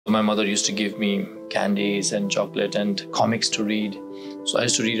My mother used to give me candies and chocolate and comics to read. So I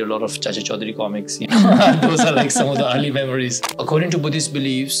used to read a lot of Chacha Chaudhary comics. Those are like some of the early memories. According to Buddhist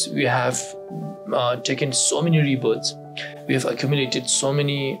beliefs, we have taken so many rebirths. We have accumulated so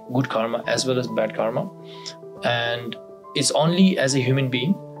many good karma as well as bad karma. And it's only as a human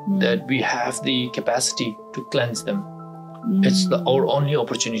being that we have the capacity to cleanse them. It's our only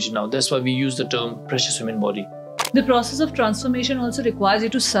opportunity now. That's why we use the term precious human body. The process of transformation also requires you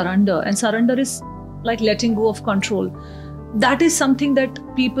to surrender, and surrender is like letting go of control. That is something that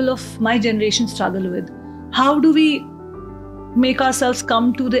people of my generation struggle with. How do we make ourselves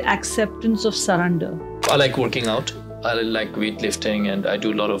come to the acceptance of surrender? I like working out. I like weightlifting, and I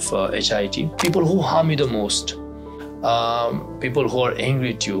do a lot of HIIT. People who harm you the most, people who are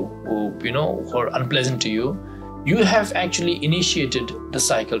angry at you, who are unpleasant to you, you have actually initiated the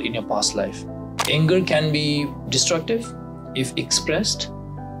cycle in your past life. Anger can be destructive if expressed,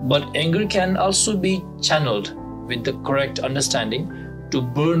 but anger can also be channeled with the correct understanding to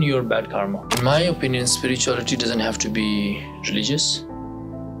burn your bad karma. In my opinion, spirituality doesn't have to be religious,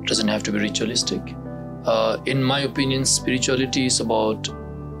 doesn't have to be ritualistic. In my opinion, spirituality is about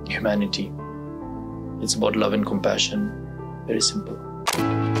humanity. It's about love and compassion. Very simple.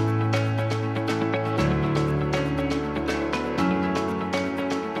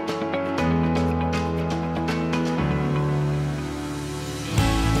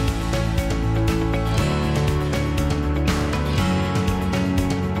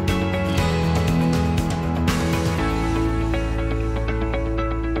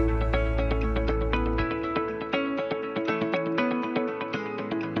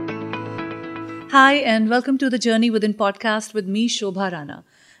 Hi, and welcome to the Journey Within podcast with me, Shobha Rana.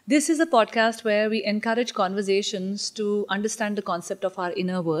 This is a podcast where we encourage conversations to understand the concept of our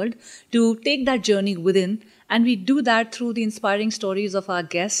inner world, to take that journey within, and we do that through the inspiring stories of our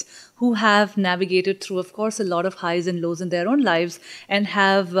guests who have navigated through, of course, a lot of highs and lows in their own lives and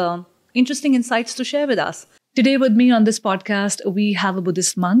have interesting insights to share with us. Today with me on this podcast, we have a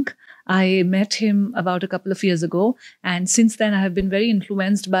Buddhist monk. I met him about a couple of years ago, and since then I have been very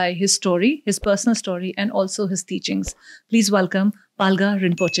influenced by his story, his personal story, and also his teachings. Please welcome Palga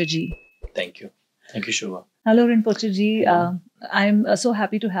Rinpoche ji. Thank you. Thank you, Shobha. Hello, Rinpoche ji. I'm so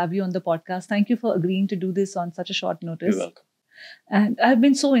happy to have you on the podcast. Thank you for agreeing to do this on such a short notice. You're welcome. And I've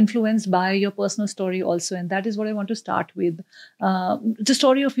been so influenced by your personal story also, and that is what I want to start with. The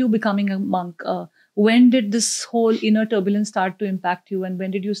story of you becoming a monk. When did this whole inner turbulence start to impact you, and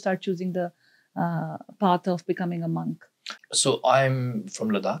when did you start choosing the path of becoming a monk? So I'm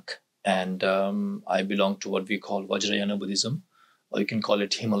from Ladakh, and I belong to what we call Vajrayana Buddhism, or you can call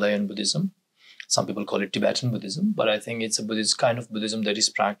it Himalayan Buddhism. Some people call it Tibetan Buddhism, but I think it's a Buddhist kind of Buddhism that is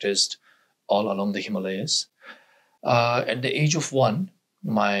practiced all along the Himalayas. At the age of 1,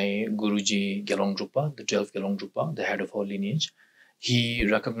 my Guruji Gelong Drupa, the 12th Gelong Drupa, the head of our lineage, he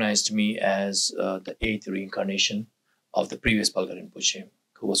recognized me as the 8th reincarnation of the previous Palga Rinpoche,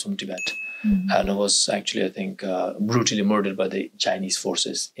 who was from Tibet, and who was actually, I think, brutally murdered by the Chinese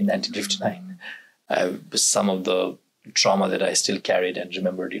forces in 1959. Some of the trauma that I still carried and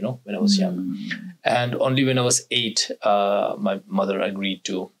remembered, when I was young. And only when I was 8, my mother agreed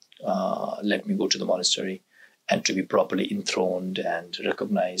to let me go to the monastery and to be properly enthroned and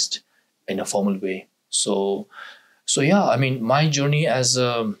recognized in a formal way. So yeah, I mean, my journey as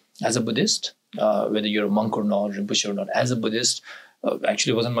a Buddhist, whether you're a monk or not, Rinpoche or not, as a Buddhist,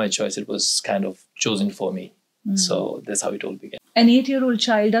 actually wasn't my choice. It was kind of chosen for me. So that's how it all began. An 8-year-old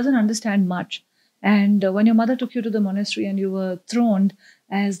child doesn't understand much. And when your mother took you to the monastery and you were throned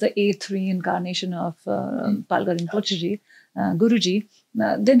as the 8th reincarnation of Palga Rinpoche, Guruji,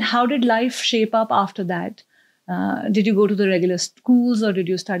 then how did life shape up after that? Did you go to the regular schools or did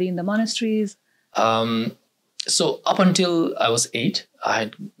you study in the monasteries? So up until I was 8, I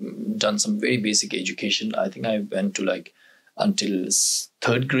had done some very basic education. I think I went to until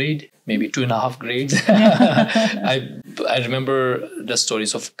 3rd grade, maybe 2.5 grades. I remember the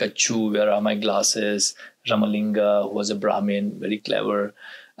stories of Kachu, where are my glasses, Ramalinga, who was a Brahmin, very clever.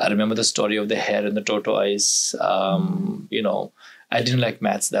 I remember the story of the hare and the tortoise. I didn't like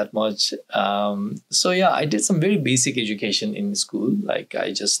maths that much. So yeah, I did some very basic education in school. Like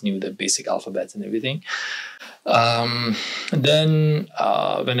I just knew the basic alphabets and everything. Then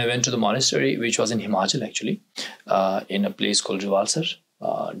when I went to the monastery, which was in Himachal actually, in a place called Rivalsar,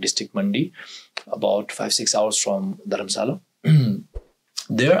 district Mandi, about 5-6 hours from Dharamsala.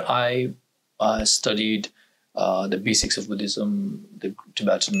 There I studied the basics of Buddhism, the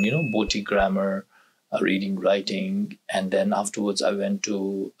Tibetan, Bodhi grammar, reading, writing. And then afterwards I went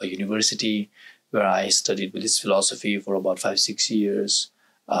to a university where I studied Buddhist philosophy for about 5-6 years.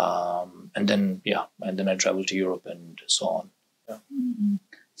 And then I traveled to Europe and so on. Yeah.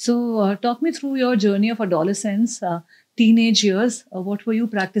 So talk me through your journey of adolescence, teenage years. What were you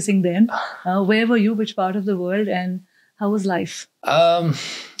practicing then? Where were you? Which part of the world? And how was life? My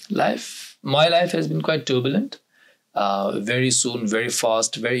life has been quite turbulent. Very soon, very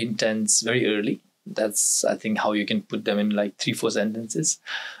fast, very intense, very early. That's, I think, how you can put them in like 3-4 sentences.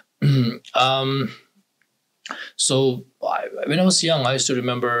 So when I was young, I used to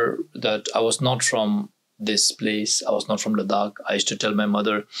remember that I was not from this place. I was not from Ladakh. I used to tell my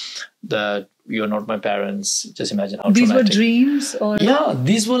mother that you're not my parents. Just imagine how These traumatic. were dreams? Or Yeah,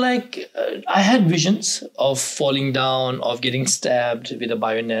 these were like, I had visions of falling down, of getting stabbed with a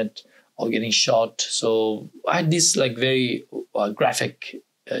bayonet, or getting shot. So I had these like very graphic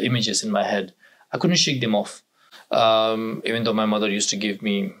images in my head. I couldn't shake them off. Even though my mother used to give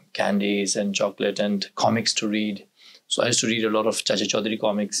me candies and chocolate and comics to read. So I used to read a lot of Chacha Chaudhary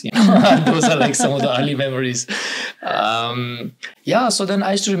comics. Those are like some of the early memories. So then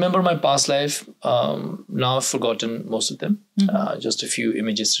I used to remember my past life. Now I've forgotten most of them. Just a few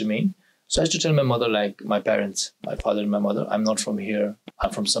images remain. So I used to tell my mother, like my parents, my father and my mother, I'm not from here.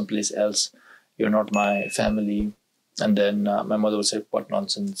 I'm from someplace else. You're not my family. And then my mother would say, what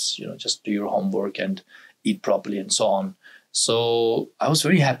nonsense, just do your homework and eat properly and so on. So I was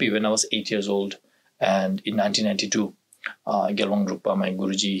very happy when I was 8 years old. And in 1992, Gyalwang Drukpa, my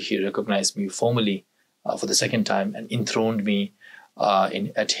Guruji, he recognized me formally for the second time and enthroned me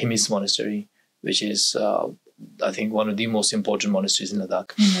at Himis Monastery, which is, I think, one of the most important monasteries in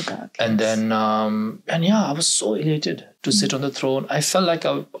Ladakh. And then, I was so elated to sit on the throne. I felt like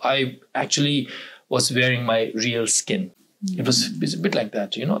I actually was wearing my real skin. It's a bit like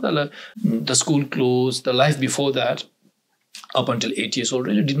that, the school clothes, the life before that, up until 8 years old,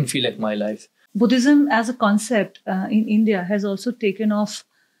 really didn't feel like my life. Buddhism as a concept in India has also taken off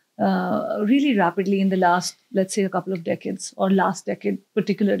really rapidly in the last, let's say, a couple of decades, or last decade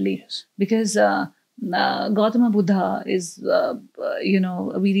particularly, Yes. because Gautama Buddha is,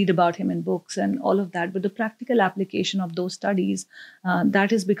 we read about him in books and all of that, but the practical application of those studies,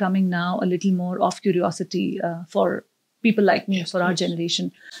 that is becoming now a little more of curiosity for people like me, for our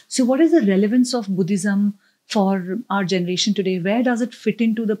generation. So what is the relevance of Buddhism for our generation today? Where does it fit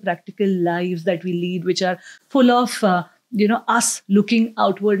into the practical lives that we lead, which are full of, us looking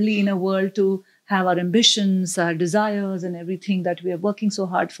outwardly in a world to have our ambitions, our desires, and everything that we are working so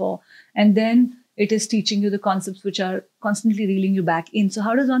hard for. And then it is teaching you the concepts which are constantly reeling you back in. So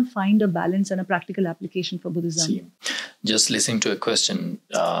how does one find a balance and a practical application for Buddhism? See, just listening to a question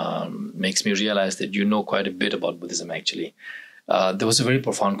makes me realize that you know quite a bit about Buddhism, actually. There was a very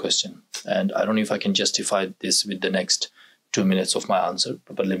profound question, and I don't know if I can justify this with the next 2 minutes of my answer,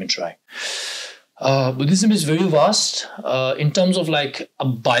 but let me try. Buddhism is very vast. In terms of like a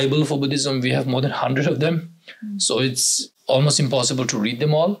Bible for Buddhism, we have more than 100 of them. So it's almost impossible to read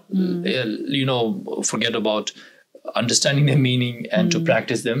them all. Forget about understanding their meaning and to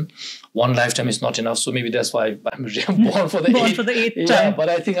practice them. One lifetime is not enough. So maybe that's why I'm born for the eighth time. But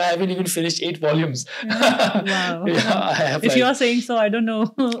I think I haven't even finished 8 volumes. Wow. If you are saying so, I don't know.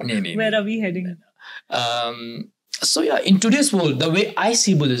 Where are we heading? In today's world, the way I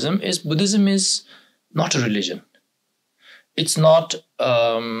see Buddhism is not a religion. It's not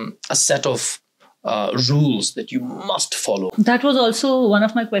a set of rules that you must follow. That was also one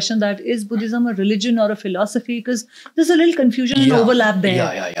of my questions, that is Buddhism a religion or a philosophy? Because there's a little confusion and overlap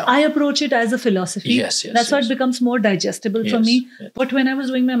there. I approach it as a philosophy. That's why it becomes more digestible for me. But when I was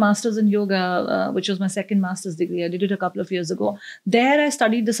doing my master's in yoga, which was my second master's degree, I did it a couple of years ago. There I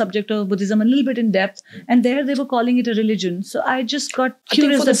studied the subject of Buddhism a little bit in depth, and there they were calling it a religion. So I just got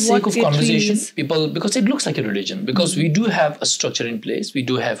curious at what it conversation, is. People, because it looks like a religion, because we do have a structure in place, we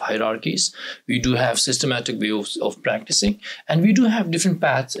do have hierarchies, we do have systematic way of practicing, and we do have different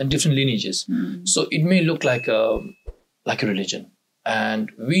paths and different lineages. So it may look like a religion.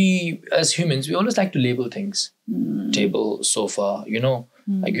 And we as humans, we always like to label things. Table, sofa,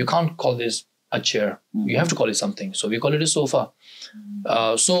 like you can't call this a chair. You have to call it something. So we call it a sofa.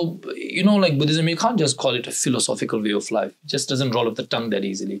 Like Buddhism, you can't just call it a philosophical way of life. It just doesn't roll off the tongue that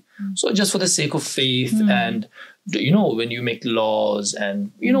easily. So just for the sake of faith and, when you make laws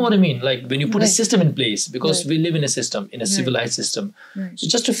and, what I mean? Like when you put a system in place, because we live in a system, in a civilized system. So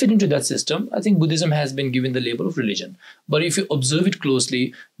just to fit into that system, I think Buddhism has been given the label of religion. But if you observe it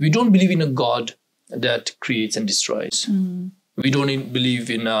closely, we don't believe in a God that creates and destroys. We don't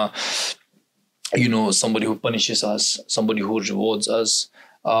believe in somebody who punishes us, somebody who rewards us.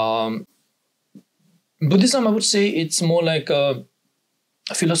 Buddhism, I would say, it's more like a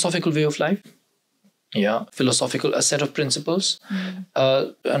philosophical way of life. philosophical a set of principles.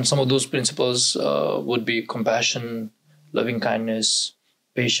 And some of those principles would be compassion, loving kindness,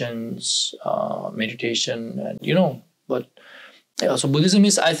 patience, meditation, and but so Buddhism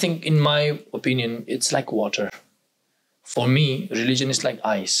is, I think, in my opinion, it's like water. For me, religion is like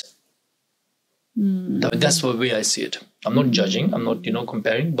ice. That's the way I see it. I'm not judging, I'm not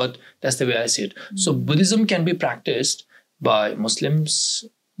comparing, but that's the way I see it. So Buddhism can be practiced by Muslims,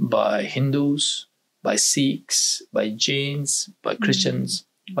 by Hindus, by Sikhs, by Jains, by Christians,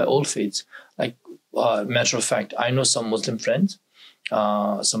 by all faiths. Like, matter of fact, I know some Muslim friends,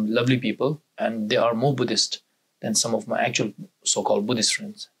 some lovely people, and they are more Buddhist than some of my actual so-called Buddhist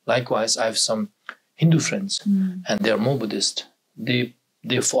friends. Likewise, I have some Hindu friends, and they are more Buddhist. They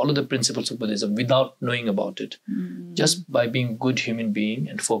follow the principles of Buddhism without knowing about it, just by being good human being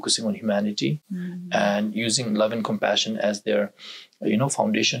and focusing on humanity and using love and compassion as their,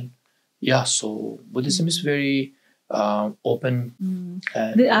 foundation. Yeah, so Buddhism is very open.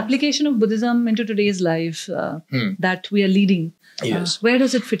 And, the application of Buddhism into today's life that we are leading, where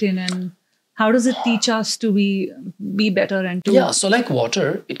does it fit in, and how does it teach us to be better and to... Yeah, so like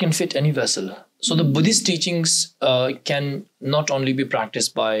water, it can fit any vessel. So the Buddhist teachings can not only be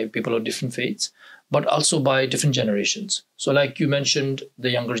practiced by people of different faiths, but also by different generations. So like you mentioned, the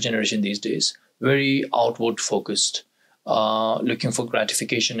younger generation these days, very outward focused, looking for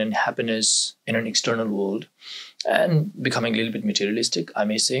gratification and happiness in an external world, and becoming a little bit materialistic, I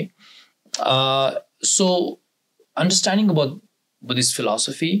may say. So understanding about Buddhist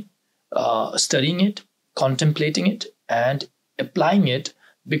philosophy, studying it, contemplating it, and applying it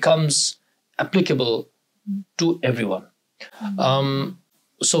becomes applicable to everyone.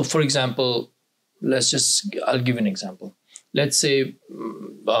 So for example, I'll give an example. Let's say,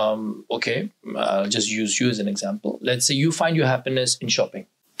 I'll just use you as an example. Let's say you find your happiness in shopping,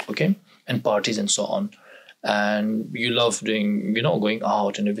 and parties and so on. And you love doing, going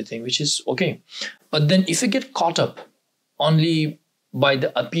out and everything, which is okay. But then if you get caught up only by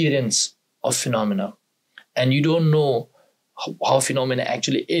the appearance of phenomena, and you don't know how phenomena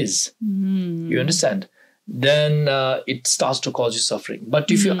actually is, you understand, then it starts to cause you suffering.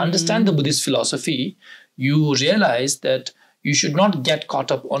 But if you understand the Buddhist philosophy, you realize that you should not get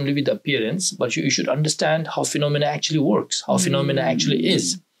caught up only with the appearance, but you should understand how phenomena actually works, how phenomena actually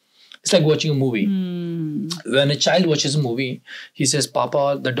is. It's like watching a movie. When a child watches a movie, he says,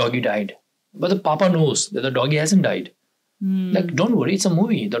 "Papa, the doggy died." But the papa knows that the doggy hasn't died. Like, don't worry, it's a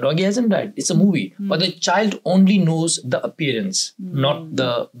movie. The doggy hasn't died. It's a movie. But the child only knows the appearance, not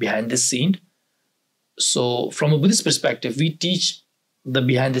the behind the scene. So from a Buddhist perspective, we teach the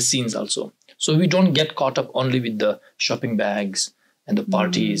behind the scenes also. So we don't get caught up only with the shopping bags and the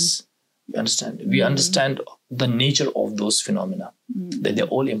parties. You understand? We understand the nature of those phenomena, that they're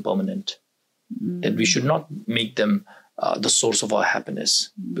all impermanent, that we should not make them the source of our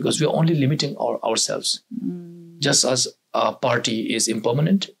happiness, because we're only limiting ourselves. Just as a party is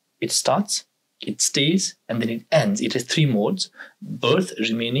impermanent, it starts, it stays, and then it ends. It has three modes: birth,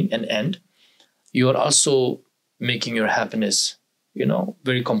 remaining, and end. You are also making your happiness,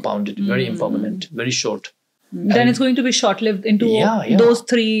 very compounded, very impermanent, very short. Then it's going to be short-lived into those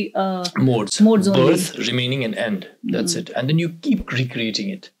three modes only. Birth, remaining, and end. That's it. And then you keep recreating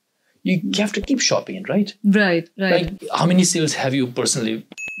it. You have to keep shopping it, right? Right. Like, how many sales have you personally,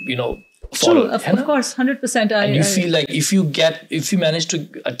 True, followed? of course, 100%. And you feel like if you manage to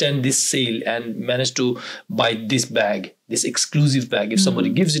attend this sale and manage to buy this bag, this exclusive bag, if somebody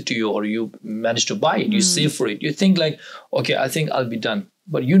gives it to you or you manage to buy it, you save for it, you think like, okay, I think I'll be done.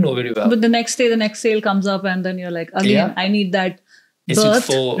 But you know very well. But the next day, the next sale comes up, and then you're like, again, I need that birth,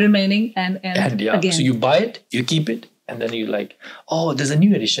 remaining, and again. So you buy it, you keep it, and then you're like, oh, there's a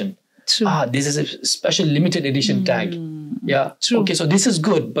new edition. True. This is a special limited edition tag. Yeah. True. Okay, so this is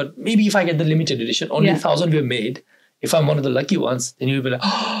good, but maybe if I get the limited edition, only 1,000 were made. If I'm one of the lucky ones, then you'll be like,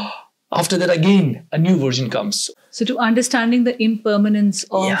 oh, after that again, a new version comes. So to understanding the impermanence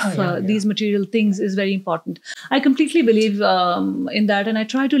of these material things is very important. I completely believe in that, and I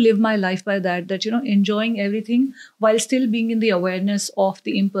try to live my life by that, enjoying everything while still being in the awareness of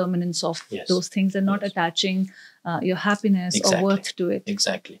the impermanence of those things and not attaching your happiness or worth to it.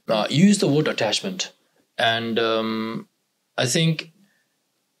 Exactly. You use the word attachment, and I think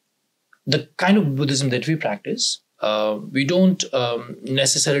the kind of Buddhism that we practice, we don't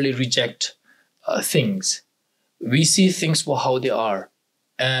necessarily reject things. We see things for how they are.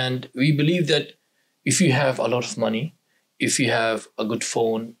 And we believe that if you have a lot of money, if you have a good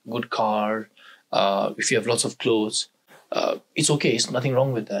phone, good car, if you have lots of clothes, it's okay. It's nothing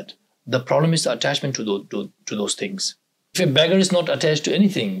wrong with that. The problem is the attachment to those things. If a beggar is not attached to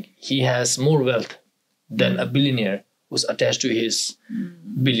anything, he has more wealth. than a billionaire who's attached to his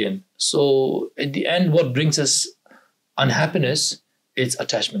billion. So at the end, what brings us unhappiness is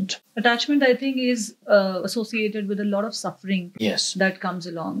attachment. Attachment, I think, is associated with a lot of suffering Yes. that comes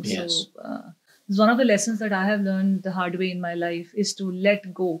along. Yes. So it's one of the lessons that I have learned the hard way in my life is to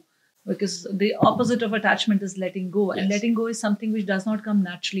let go, because the opposite of attachment is letting go. And Yes. letting go is something which does not come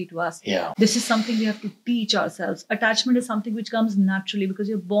naturally to us. Yeah. This is something we have to teach ourselves. Attachment is something which comes naturally because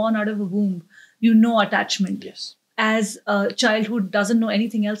you're born out of a womb. You know attachment. Yes. As a child who doesn't know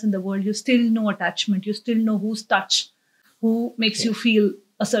anything else in the world, you still know attachment. You still know whose touch, who makes you feel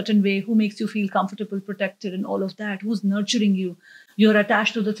a certain way, who makes you feel comfortable, protected, and all of that, who's nurturing you. You're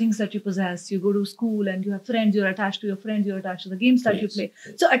attached to the things that you possess. You go to school and you have friends, you're attached to your friends, you're attached to the games that you Yes. play.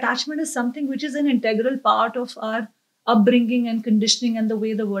 So attachment is something which is an integral part of our upbringing and conditioning and the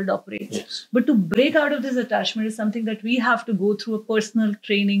way the world operates. Yes. But to break out of this attachment is something that we have to go through a personal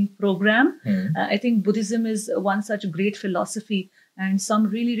training program. I think Buddhism is one such great philosophy, and some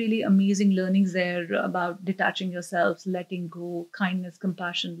really, really amazing learnings there about detaching yourselves, letting go, kindness,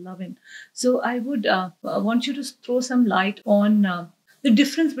 compassion, loving. So I would want you to throw some light on the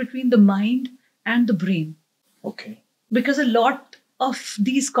difference between the mind and the brain, Okay. because a lot of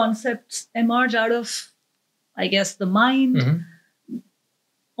these concepts emerge out of, I guess, the mind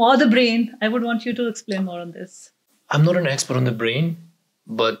or the brain. I would want you to explain more on this. I'm not an expert on the brain,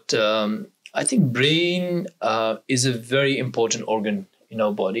 but I think brain is a very important organ in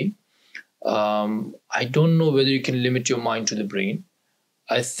our body. I don't know whether you can limit your mind to the brain.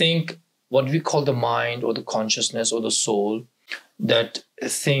 I think what we call the mind or the consciousness or the soul, that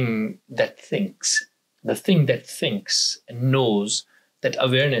thing that thinks, and knows, that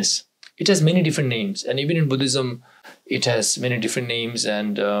awareness, it has many different names. And even in Buddhism, it has many different names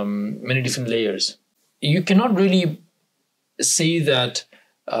and many different layers. You cannot really say that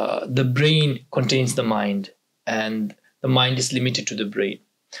the brain contains the mind and the mind is limited to the brain.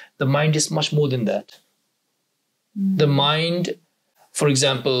 The mind is much more than that. The mind, for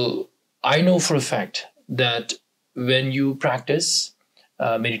example, I know for a fact that when you practice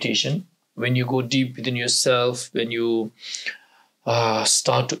meditation, when you go deep within yourself, when you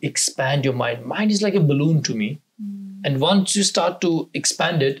start to expand your mind is like a balloon to me. And once you start to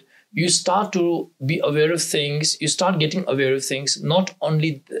expand it, you start to be aware of things, you start getting aware of things, not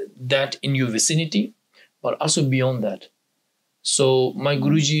only that in your vicinity, but also beyond that. So my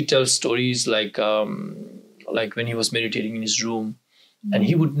Guruji tells stories like when he was meditating in his room, and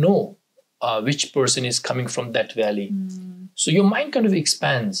he would know which person is coming from that valley. So your mind kind of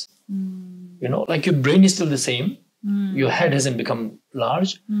expands, you know, like your brain is still the same. Your head hasn't become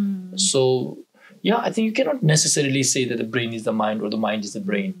large. So yeah, I think you cannot necessarily say that the brain is the mind or the mind is the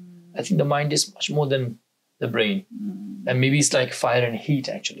brain. I think the mind is much more than the brain. And maybe it's like fire and heat,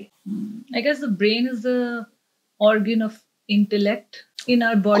 actually. I guess the brain is the organ of intellect in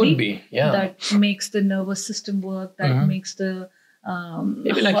our body. Could be, yeah. That makes the nervous system work, that makes the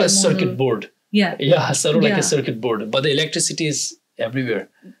Maybe like a circuit board. Yeah. Yeah, sort of like a circuit board. But the electricity is everywhere.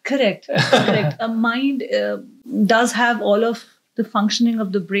 Correct. Correct. A mind does have all of the functioning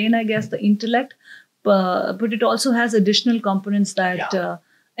of the brain, I guess, the intellect, but it also has additional components that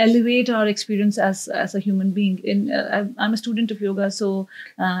elevate our experience as a human being. I'm a student of yoga, so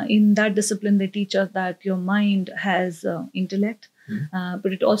in that discipline, they teach us that your mind has intellect,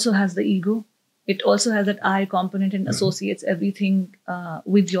 but it also has the ego. It also has that I component and associates everything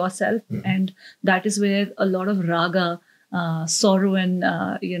with yourself, and that is where a lot of raga, sorrow, and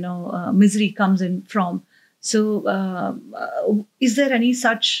misery comes in from. So, is there any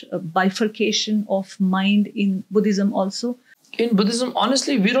such bifurcation of mind in Buddhism also? In Buddhism,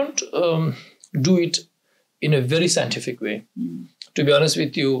 honestly, we don't do it in a very scientific way. To be honest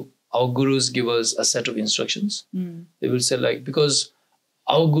with you, our gurus give us a set of instructions. They will say, like, because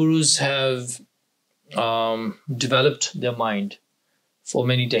our gurus have developed their mind for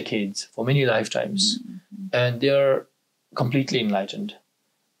many decades, for many lifetimes, and they are completely enlightened.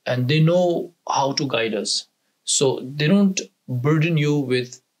 And they know how to guide us. So they don't burden you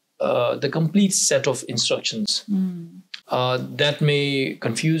with the complete set of instructions. That may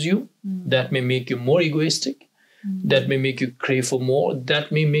confuse you. That may make you more egoistic. That may make you crave for more.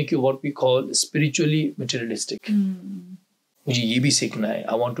 That may make you what we call spiritually materialistic. मुझे ये भी सीखना है.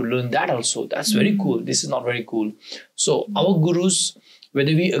 I want to learn that also. That's very cool. This is not very cool. So our gurus,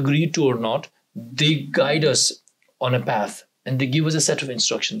 whether we agree to or not, they guide us on a path. And they give us a set of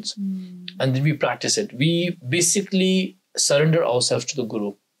instructions. And then we practice it. We basically surrender ourselves to the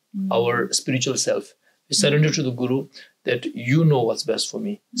Guru, our spiritual self. We surrender to the Guru that you know what's best for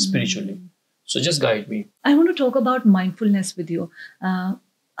me spiritually. So just guide me. I want to talk about mindfulness with you.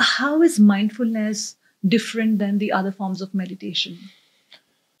 How is mindfulness different than the other forms of meditation?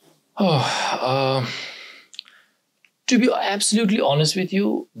 To be absolutely honest with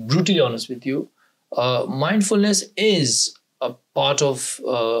you, brutally honest with you, mindfulness is a part of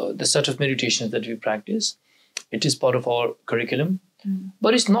the set of meditations that we practice. It is part of our curriculum,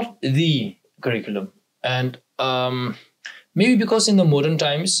 but it's not the curriculum. And maybe because in the modern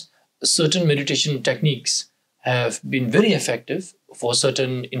times, certain meditation techniques have been very effective for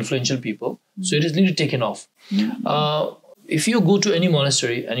certain influential people. So it is really taken off. If you go to any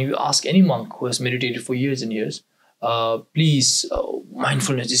monastery and you ask any monk who has meditated for years and years, please,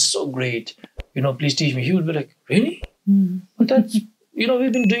 mindfulness is so great, please teach me. He will be like, really? But that's,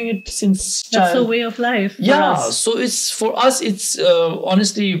 we've been doing it since That's a way of life for us. So it's for us, it's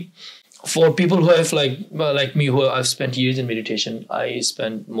honestly, for people who have like me, who I've spent years in meditation. I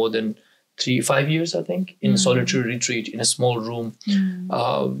spent more than 5 years, I think, in solitary retreat in a small room.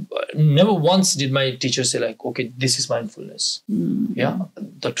 Never once did my teacher say like, okay, this is mindfulness.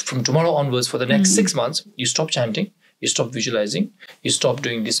 That from tomorrow onwards, for the next 6 months, you stop chanting, you stop visualizing, you stop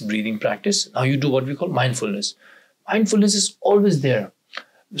doing this breathing practice. Now you do what we call mindfulness. Mindfulness is always there.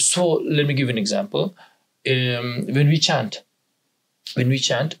 So let me give you an example. When we chant,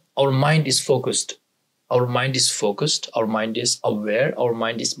 our mind is focused. Our mind is focused, our mind is aware, our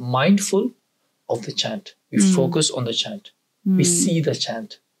mind is mindful of the chant. We focus on the chant. We see the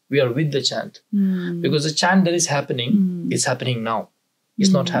chant. We are with the chant. Because the chant that is happening is happening now. It's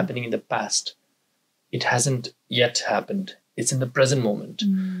not happening in the past. It hasn't yet happened. It's in the present moment.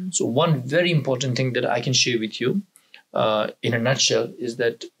 So one very important thing that I can share with you in a nutshell is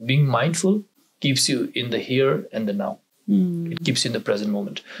that being mindful keeps you in the here and the now. It keeps you in the present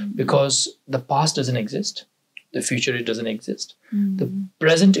moment, because the past doesn't exist. The future, it doesn't exist. The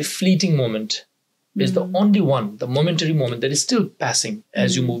present fleeting moment is the only one, the momentary moment that is still passing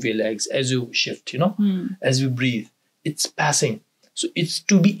as you move your legs, as you shift, as you breathe. It's passing. So it's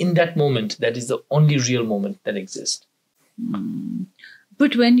to be in that moment that is the only real moment that exists.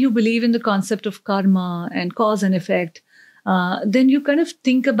 But when you believe in the concept of karma and cause and effect, then you kind of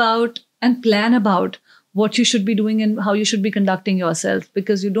think about and plan about what you should be doing and how you should be conducting yourself,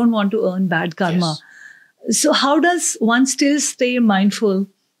 because you don't want to earn bad karma. Yes. So how does one still stay mindful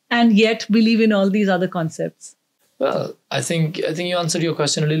and yet believe in all these other concepts? Well, I think you answered your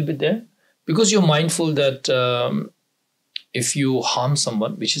question a little bit there, because you're mindful that if you harm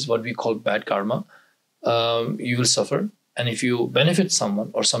someone, which is what we call bad karma, you will suffer. And if you benefit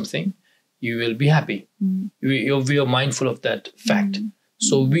someone or something, you will be happy. We are mindful of that fact.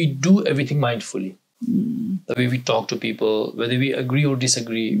 So we do everything mindfully. The way we talk to people, whether we agree or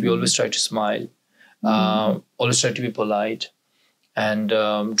disagree, we always try to smile, always try to be polite, and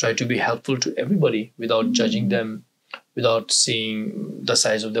try to be helpful to everybody without judging them, without seeing the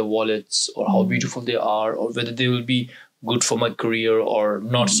size of their wallets or how beautiful they are, or whether they will be good for my career or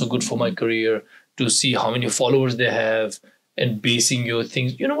not so good for my career, to see how many followers they have and basing your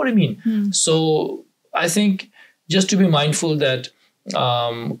things. You know what I mean? So I think just to be mindful that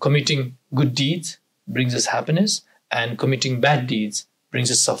committing good deeds brings us happiness, and committing bad deeds brings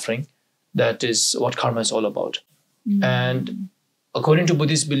us suffering. That is what karma is all about. And according to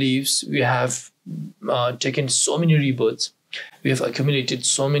Buddhist beliefs, we have taken so many rebirths. We have accumulated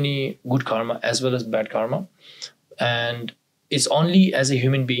so many good karma as well as bad karma. And it's only as a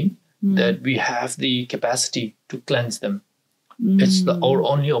human being that we have the capacity to cleanse them. It's our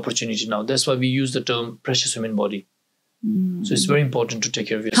only opportunity now. That's why we use the term precious human body. So it's very important to take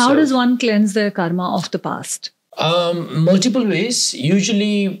care of yourself. How does one cleanse their karma of the past? Multiple ways.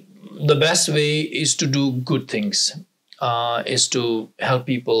 Usually the best way is to do good things, is to help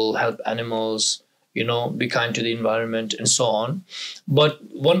people, help animals, be kind to the environment and so on. But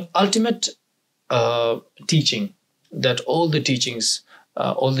one ultimate teaching that all the teachers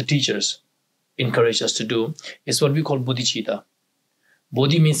encourage us to do is what we call bodhicitta.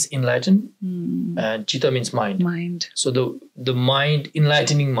 Bodhi means enlighten, and chitta means mind. So the mind,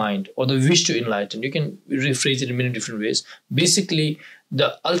 enlightening mind, or the wish to enlighten, you can rephrase it in many different ways. Basically,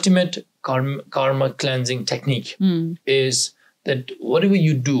 the ultimate karma cleansing technique is that whatever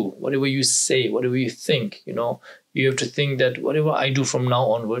you do, whatever you say, whatever you think, you have to think that whatever I do from now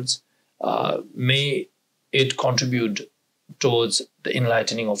onwards, may it contribute towards the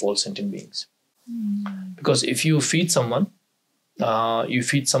enlightening of all sentient beings. Because if you feed someone for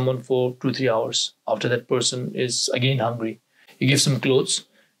 2-3 hours. After that person is again hungry. You give some clothes,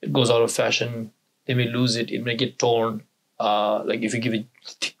 it goes out of fashion. They may lose it. It may get torn. Like if you give a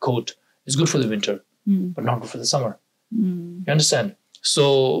thick coat, it's good for the winter, but not good for the summer. You understand?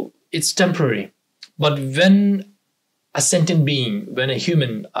 So it's temporary. But when a sentient being, when a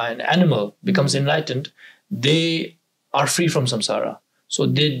human, an animal becomes enlightened, they are free from samsara. So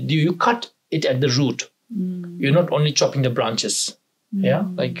you cut it at the root. You're not only chopping the branches. Yeah,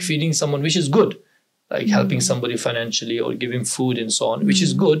 like feeding someone, which is good, like helping somebody financially or giving food and so on, which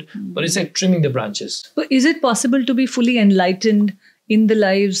is good, but it's like trimming the branches. But is it possible to be fully enlightened in the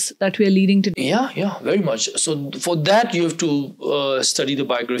lives that we are leading today? Yeah, very much. So for that, you have to study the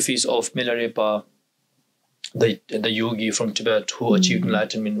biographies of Milarepa, the yogi from Tibet who achieved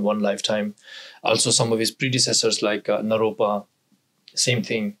enlightenment in one lifetime. Also, some of his predecessors like Naropa, same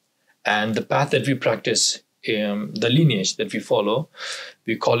thing. And the path that we practice, the lineage that we follow,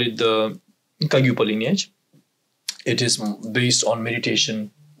 we call it the Kagyupa lineage. It is based on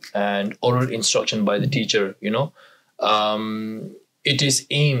meditation and oral instruction by the teacher, It is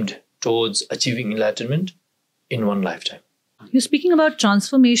aimed towards achieving enlightenment in one lifetime. You're speaking about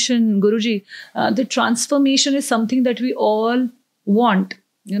transformation, Guruji. The transformation is something that we all want.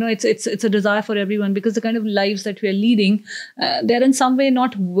 It's a desire for everyone, because the kind of lives that we are leading, they're in some way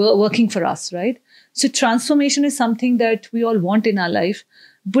not working for us, right? So transformation is something that we all want in our life.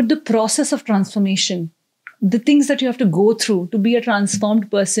 But the process of transformation, the things that you have to go through to be a transformed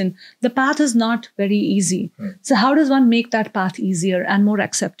person, the path is not very easy. So how does one make that path easier and more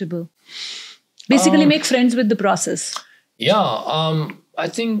acceptable? Basically, make friends with the process. Yeah, I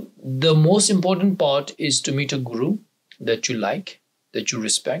think the most important part is to meet a guru that you like, that you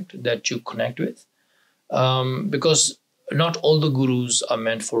respect, that you connect with. Because not all the gurus are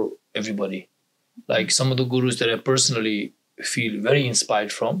meant for everybody. Like some of the gurus that I personally feel very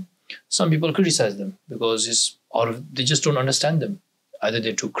inspired from, some people criticize them because they just don't understand them. Either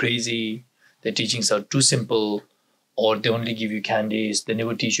they're too crazy, their teachings are too simple, or they only give you candies, they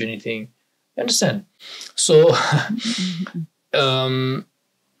never teach you anything. You understand? So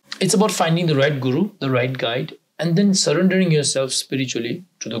it's about finding the right guru, the right guide, and then surrendering yourself spiritually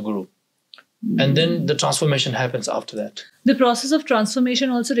to the guru. And then the transformation happens after that. The process of transformation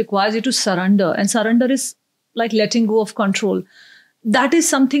also requires you to surrender. And surrender is like letting go of control. That is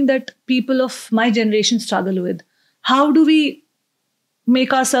something that people of my generation struggle with. How do we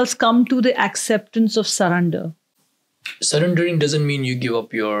make ourselves come to the acceptance of surrender? Surrendering doesn't mean you give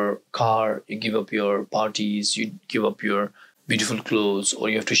up your car, you give up your parties, you give up your beautiful clothes, or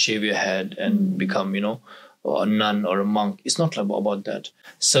you have to shave your head and become, a nun or a monk. It's not about that.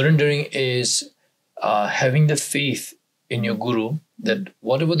 Surrendering is having the faith in your guru that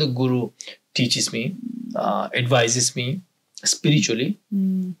whatever the guru teaches me, advises me spiritually,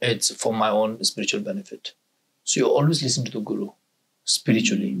 it's for my own spiritual benefit. So you always listen to the guru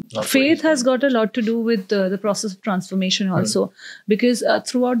spiritually. Faith has got a lot to do with the process of transformation also, because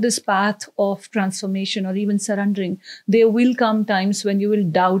throughout this path of transformation or even surrendering, there will come times when you will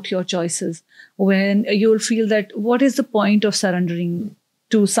doubt your choices, when you will feel that what is the point of surrendering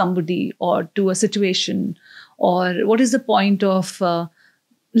to somebody or to a situation, or what is the point of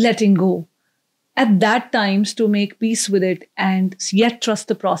letting go? At that times, to make peace with it and yet trust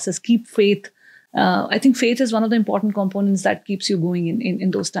the process, keep faith. I think faith is one of the important components that keeps you going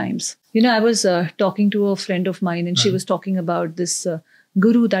in those times. I was talking to a friend of mine, and she was talking about this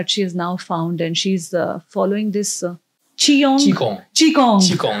guru that she has now found, and she's following this Qigong,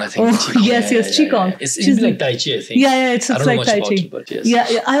 I think. Oh, yes, Qigong. It's like Tai Chi, I think. Yeah, it's like Tai Chi. But yes. Yeah,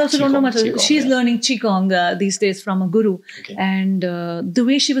 I also don't know much. She's learning Qigong these days from a guru. Okay. And the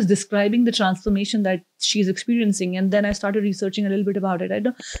way she was describing the transformation that she's experiencing, and then I started researching a little bit about it. I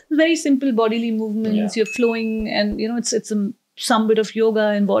know very simple bodily movements, you're flowing, and it's some bit of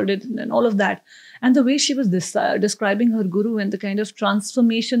yoga involved and all of that. And the way she was describing her guru and the kind of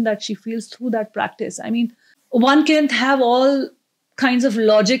transformation that she feels through that practice. I mean, one can have all kinds of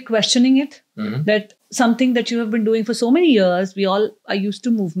logic questioning it, that something that you have been doing for so many years, we all are used to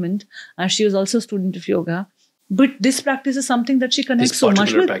movement. She was also a student of yoga. But this practice is something that she connects so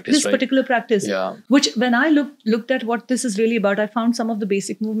much with. Particular practice. Yeah. Which when I looked at what this is really about, I found some of the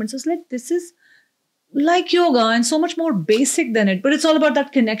basic movements. I was like, this is like yoga and so much more basic than it. But it's all about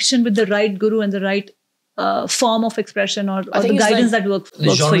that connection with the right guru and the right form of expression or the guidance that works for you.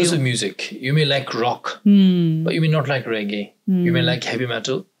 The genres of music. You may like rock, but you may not like reggae. You may like heavy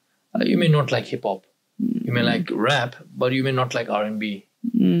metal. You may not like hip hop. You may like rap, but you may not like R&B.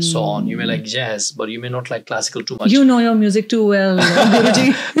 So on. You may like jazz, but you may not like classical too much. You know your music too well,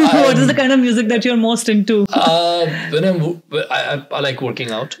 Guruji. What is the kind of music that you're most into? I like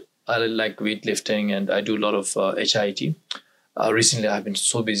working out. I like weightlifting, and I do a lot of HIIT. Recently, I've been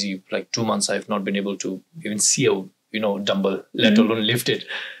so busy, like 2 months, I've not been able to even see a dumbbell, let alone lift it.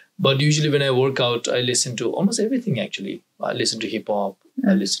 But usually when I work out, I listen to almost everything actually. I listen to hip hop,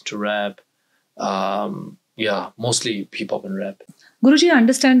 I listen to rap, Yeah, mostly hip hop and rap. Guruji, I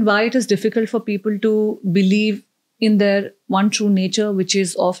understand why it is difficult for people to believe in their one true nature, which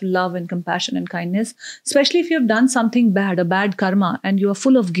is of love and compassion and kindness, especially if you have done something bad, a bad karma, and you are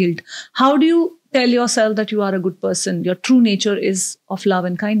full of guilt. How do you tell yourself that you are a good person? Your true nature is of love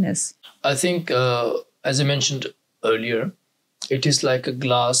and kindness. I think, as I mentioned earlier, it is like a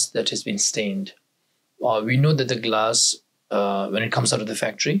glass that has been stained. We know that the glass, when it comes out of the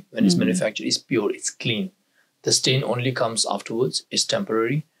factory, when it's manufactured, is pure, it's clean. The stain only comes afterwards, it's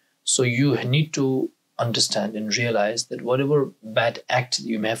temporary. So you need to understand and realize that whatever bad act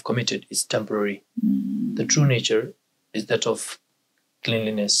you may have committed is temporary. The true nature is that of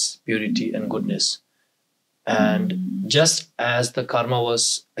cleanliness, purity, and goodness. And just as the karma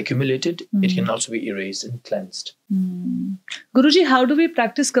was accumulated, it can also be erased and cleansed. Guruji, how do we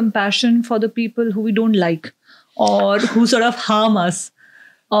practice compassion for the people who we don't like or who sort of harm us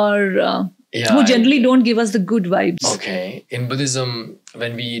or who generally don't give us the good vibes? Okay. In Buddhism,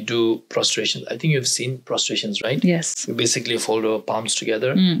 when we do prostration, I think you've seen prostrations, right? Yes. You basically fold our palms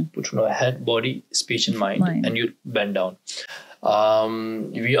together, put on our head, body, speech, and mind, and you bend down.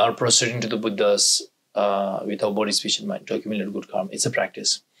 We are prostrating to the Buddhas with our body, speech, and mind to accumulate good karma. It's a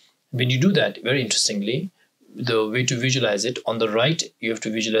practice. When you do that, very interestingly, the way to visualize it, on the right, you have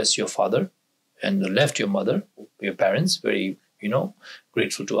to visualize your father, and the left, your mother, your parents, very,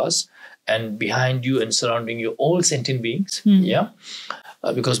 grateful to us. And behind you and surrounding you, all sentient beings.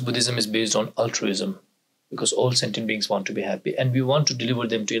 Because Buddhism is based on altruism. Because all sentient beings want to be happy, and we want to deliver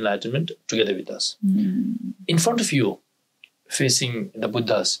them to enlightenment together with us. In front of you, facing the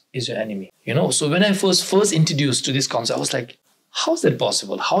Buddhas, is your enemy. So when I was first introduced to this concept, I was like, how is that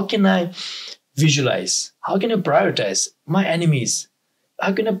possible? How can I visualize? How can I prioritize my enemies?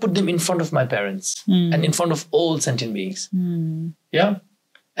 How can I put them in front of my parents and in front of all sentient beings? Yeah.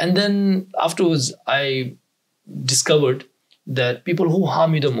 And then afterwards, I discovered that people who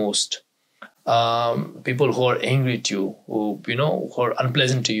harm you the most, people who are angry at you, who are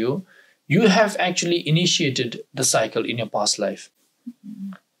unpleasant to you, you have actually initiated the cycle in your past life.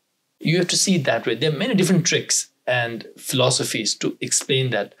 You have to see it that way. There are many different tricks and philosophies to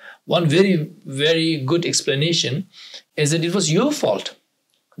explain that. One very, very good explanation is that it was your fault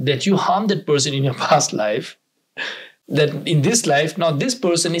that you harmed that person in your past life. That in this life, now this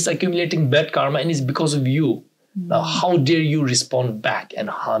person is accumulating bad karma and it's because of you. Now, how dare you respond back and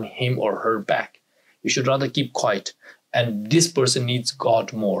harm him or her back? You should rather keep quiet. And this person needs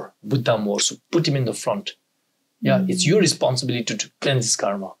God more, Buddha more. So put him in the front. Yeah, it's your responsibility to cleanse this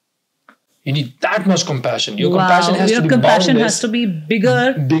karma. You need that much compassion. Your compassion has to be compassion boundless, has to be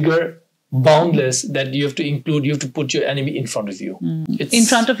bigger, boundless, that you have to include, you have to put your enemy in front of you. In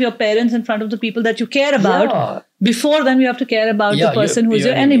front of your parents, in front of the people that you care about. Yeah. Before then, you have to care about the person who is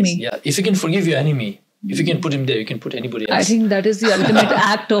your enemy. Yeah, if you can forgive your enemy, if you can put him there, you can put anybody else. I think that is the ultimate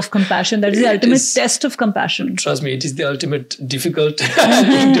act of compassion. That is the ultimate test of compassion. Trust me, it is the ultimate difficult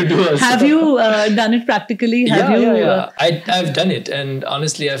thing to do. Have you done it practically? I've done it. And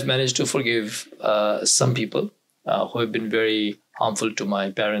honestly, I've managed to forgive some people who have been very harmful to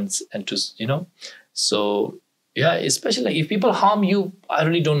my parents and to, So, yeah, especially like if people harm you, I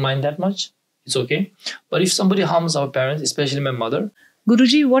really don't mind that much. It's okay. But if somebody harms our parents, especially my mother.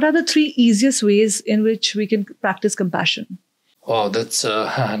 Guruji, what are the 3 easiest ways in which we can practice compassion? Wow, that's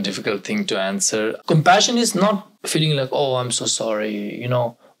a difficult thing to answer. Compassion is not feeling like, oh, I'm so sorry,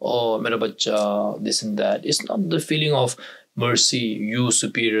 oh, mera bacha, this and that. It's not the feeling of mercy, you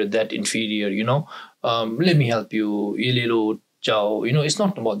superior, that inferior, let me help you, it's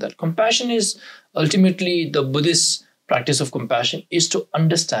not about that. Compassion is ultimately the Buddhist practice of compassion is to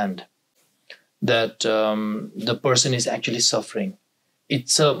understand that the person is actually suffering.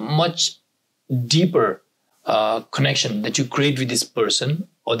 It's a much deeper connection that you create with this person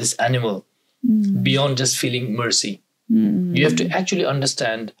or this animal beyond just feeling mercy. You have to actually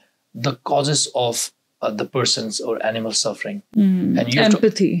understand the causes of the person's or animal suffering. And you have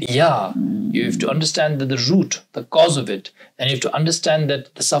empathy. You have to understand the root, the cause of it. And you have to understand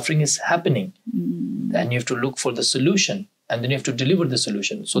that the suffering is happening. And you have to look for the solution. And then you have to deliver the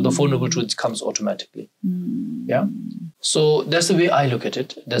solution. So the Four Noble Truths comes automatically. Yeah. So that's the way I look at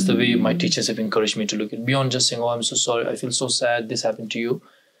it. That's the way my teachers have encouraged me to look at it. Beyond just saying, oh, I'm so sorry, I feel so sad, this happened to you.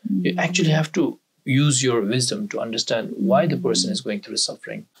 You actually have to use your wisdom to understand why the person is going through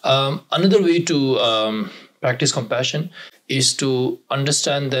suffering. Another way to practice compassion is to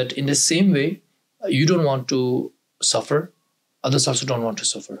understand that in the same way, you don't want to suffer, others also don't want to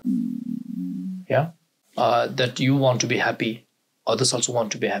suffer. Yeah. That you want to be happy, others also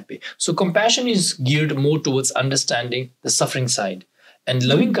want to be happy. So compassion is geared more towards understanding the suffering side. And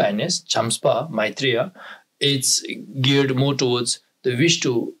loving kindness, Chamspa, Maitreya, it's geared more towards the wish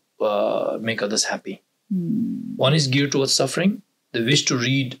to make others happy. One is geared towards suffering, the wish to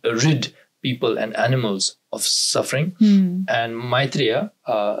rid people and animals of suffering. And Maitreya,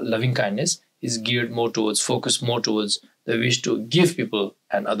 loving kindness, is geared more towards, focused more towards the wish to give people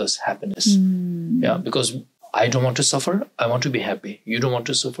and others happiness. Yeah, because I don't want to suffer, I want to be happy. You don't want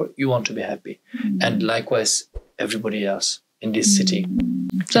to suffer, you want to be happy. And likewise, everybody else in this city.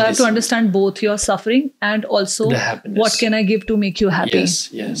 So I have to understand both your suffering and also the happiness. What can I give to make you happy?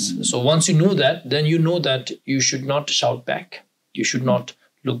 Yes, yes. So once you know that, then you know that you should not shout back. You should not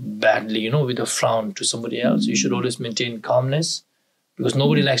look badly, with a frown to somebody else. You should always maintain calmness, because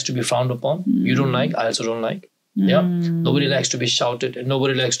nobody likes to be frowned upon. You don't like, I also don't like. Yeah. Nobody likes to be shouted, and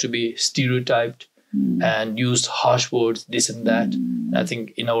nobody likes to be stereotyped and used harsh words, this and that. I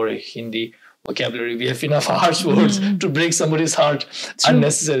think in our Hindi vocabulary, we have enough harsh words to break somebody's heart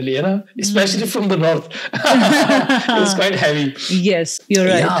unnecessarily, especially from the north. It's quite heavy. Yes, you're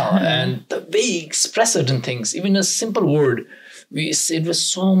right. Yeah, and the way we express certain things, even a simple word, we say it with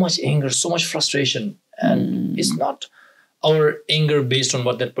so much anger, so much frustration. And it's not our anger based on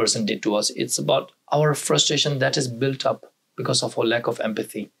what that person did to us. It's about our frustration that is built up because of our lack of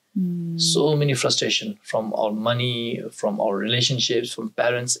empathy. So many frustration from our money, from our relationships, from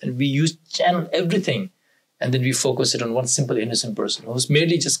parents, and we channel everything, and then we focus it on one simple innocent person who's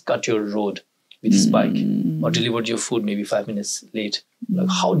merely just cut your road with his bike or delivered your food maybe 5 minutes late. Like,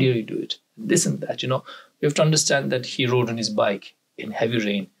 how dare you do it? This and that, You have to understand that he rode on his bike in heavy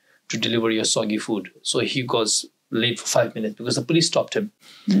rain to deliver your soggy food. So he was late for 5 minutes because the police stopped him.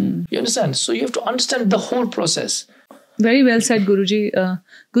 You understand? So you have to understand the whole process. Very well said, Guruji.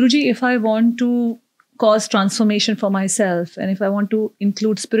 Guruji, if I want to cause transformation for myself and if I want to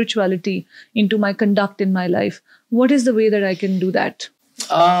include spirituality into my conduct in my life, what is the way that I can do that?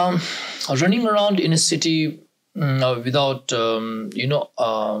 Running around in a city without,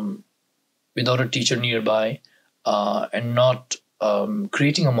 without a teacher nearby and not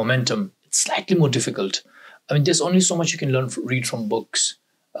creating a momentum, it's slightly more difficult. I mean, there's only so much you can read from books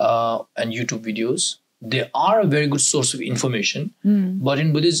and YouTube videos. They are a very good source of information, but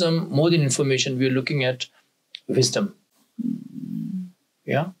in Buddhism, more than information, we are looking at wisdom.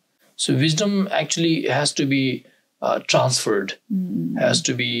 Yeah. So wisdom actually has to be transferred, has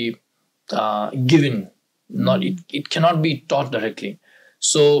to be given. It cannot be taught directly.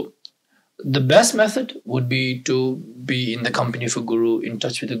 So the best method would be to be in the company of a guru, in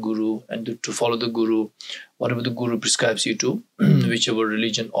touch with the guru, and to follow the guru, whatever the guru prescribes you to, whichever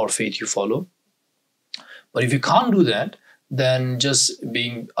religion or faith you follow. But if you can't do that, then just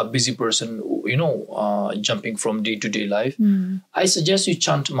being a busy person, jumping from day to day life, I suggest you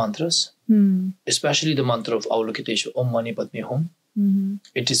chant mantras, especially the mantra of Avalokiteshvara, Om Mani Padme Hum.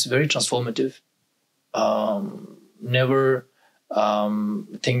 It is very transformative. Never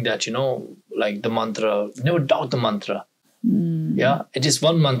think that, like the mantra, never doubt the mantra. Yeah, it is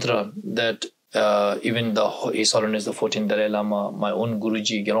one mantra that even His Holiness the 14th Dalai Lama, my own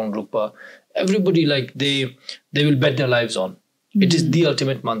Guruji, Gyalong Drukpa, everybody, like they will bet their lives on. It is the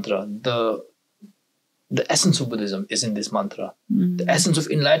ultimate mantra. The essence of Buddhism is in this mantra. The essence of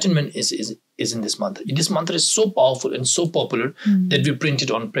enlightenment is in this mantra. This mantra is so powerful and so popular that we print it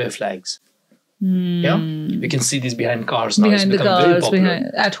on prayer flags. Yeah, we can see this behind cars now. Behind it's the become very cars,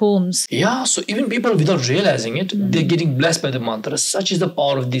 popular. at homes. Yeah, so even people without realizing it, they're getting blessed by the mantra. Such is the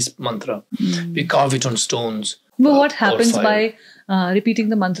power of this mantra. We carve it on stones. But what happens by repeating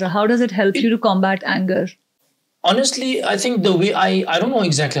the mantra? How does it help you to combat anger? Honestly, I think the way I don't know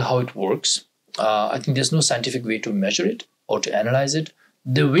exactly how it works. I think there's no scientific way to measure it or to analyze it.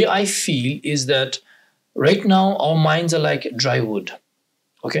 The way I feel is that right now our minds are like dry wood.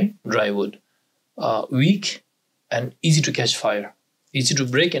 Okay, dry wood. Weak and easy to catch fire. Easy to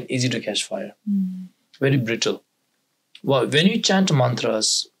break and easy to catch fire. Very brittle. Well, when you chant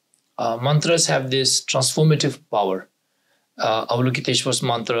mantras, mantras have this transformative power. Avalokiteshvara's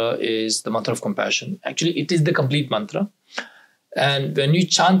mantra is the mantra of compassion. Actually, it is the complete mantra. And when you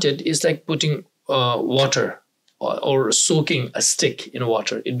chant it, it's like putting water or soaking a stick in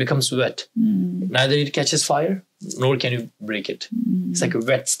water. It becomes wet. Neither it catches fire, nor can you break it. It's like a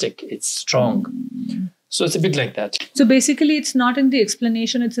wet stick. It's strong. So it's a bit like that. So basically, it's not in the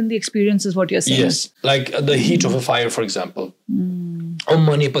explanation, it's in the experience is what you're saying. Yes, like the heat of a fire, for example. Om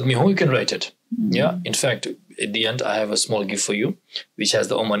Mani Padme Hum, you can write it. Yeah, in fact, at the end, I have a small gift for you, which has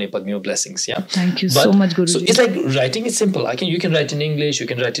the Om Mani Padme Hum blessings. Yeah. Thank you so much, Guruji. So it's like writing is simple. You can write in English, you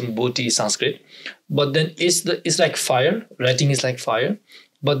can write in Bhoti, Sanskrit, but then it's like fire. Writing is like fire,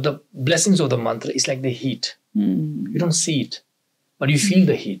 but the blessings of the mantra is like the heat. You don't see it, but you feel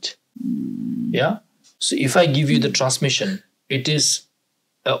the heat. Yeah. So if I give you the transmission, it is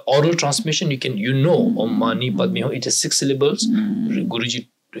oral transmission. Om Mani Padme Hum. It is 6 syllables. Guruji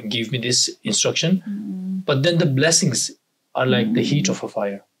gave me this instruction. But then the blessings are like the heat of a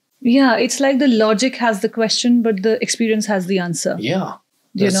fire. Yeah, it's like the logic has the question, but the experience has the answer. Yeah,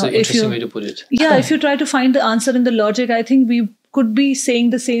 that's an interesting way to put it. Yeah, if you try to find the answer in the logic, I think we could be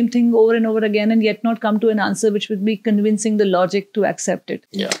saying the same thing over and over again and yet not come to an answer which would be convincing the logic to accept it.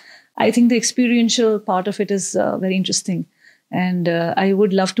 Yeah, I think the experiential part of it is very interesting. And I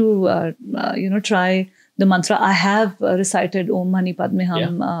would love to, try the mantra. I have recited Om Mani Padme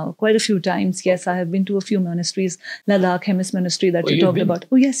Hum quite a few times. Yes, I have been to a few monasteries, Ladakh, Hemis monastery that you talked about.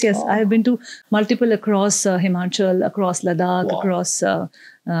 Oh, yes. Oh. I have been to multiple across Himachal, across Ladakh, across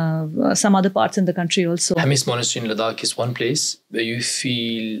some other parts in the country also. Hemis monastery in Ladakh is one place where you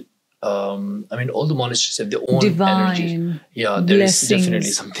feel, all the monasteries have their own divine energy. Yeah, there is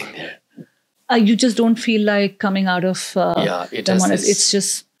definitely something there. You just don't feel like coming out of the monastery. It's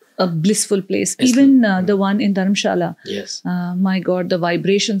just a blissful place. Even the one in Dharamshala. Yes. My God, the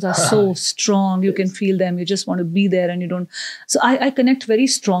vibrations are so strong. You can feel them. You just want to be there and you don't. So I connect very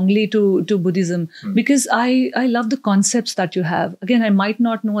strongly to Buddhism because I love the concepts that you have. Again, I might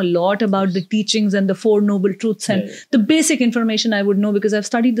not know a lot about the teachings and the Four Noble Truths and the basic information I would know because I've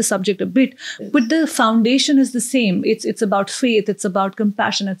studied the subject a bit. But the foundation is the same. It's about faith. It's about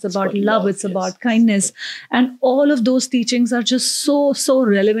compassion. It's about love. It's about kindness. And all of those teachings are just so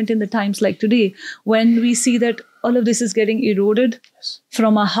relevant in the times like today when we see that all of this is getting eroded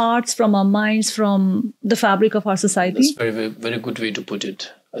from our hearts, from our minds, from the fabric of our society. That's very, very, very good way to put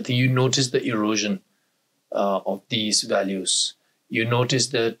it. I think you notice the erosion of these values. You notice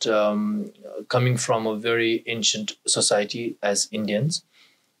that coming from a very ancient society as Indians,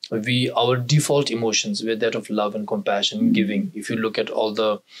 our default emotions were that of love and compassion, giving. If you look at all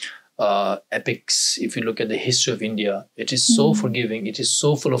the epics, if you look at the history of India, it is so forgiving, it is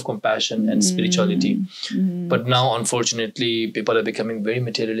so full of compassion and spirituality. But now, unfortunately, people are becoming very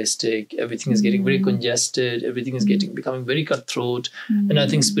materialistic, everything is getting very congested, everything is becoming very cutthroat. And I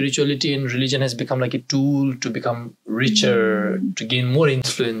think spirituality and religion has become like a tool to become richer, to gain more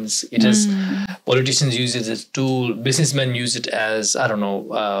influence. It has, politicians use it as a tool, businessmen use it as, an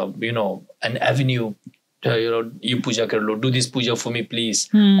avenue. You puja kar lo, do this puja for me, please.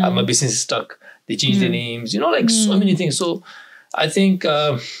 My business is stuck. They change their names, so many things. So I think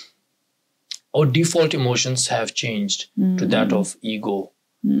our default emotions have changed to that of ego,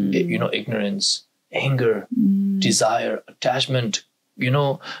 ignorance, anger, desire, attachment,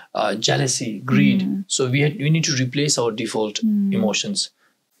 jealousy, greed. So we need to replace our default emotions.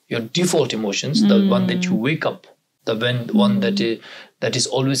 Your default emotions, the one that you wake up, the one that is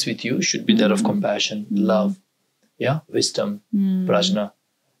always with you, should be that of compassion, love, wisdom, prajna,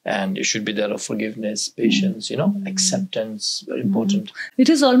 and it should be that of forgiveness, patience, acceptance, very important. It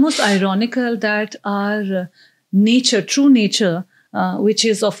is almost ironical that our nature, true nature, which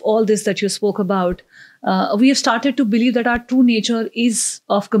is of all this that you spoke about, we have started to believe that our true nature is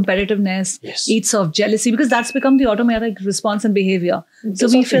of competitiveness, it's of jealousy, because that's become the automatic response and behavior. So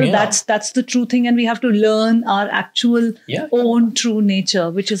we feel that's the true thing, and we have to learn our actual own true nature,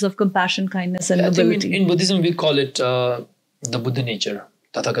 which is of compassion, kindness, and nobility. I think in Buddhism, we call it the Buddha nature,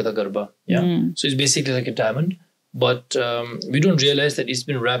 Tathagata Garbha. So it's basically like a diamond, but we don't realize that it's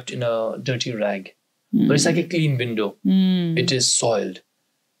been wrapped in a dirty rag. But it's like a clean window. It is soiled.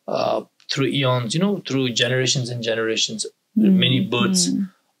 Through eons, through generations and generations, many births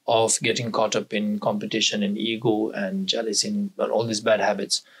of getting caught up in competition and ego and jealousy and all these bad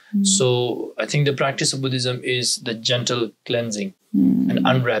habits. So I think the practice of Buddhism is the gentle cleansing and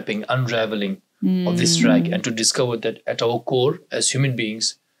unwrapping, unraveling of this rag, and to discover that at our core as human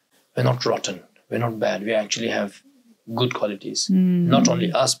beings, we're not rotten, we're not bad, we actually have good qualities. Not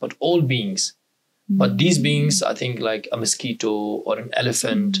only us, but all beings. But these beings, I think, like a mosquito or an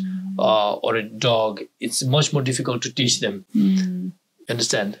elephant or a dog, it's much more difficult to teach them.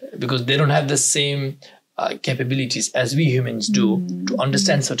 Understand? Because they don't have the same capabilities as we humans do to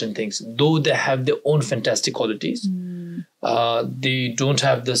understand certain things. Though they have their own fantastic qualities, they don't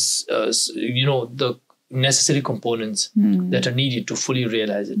have this, the necessary components that are needed to fully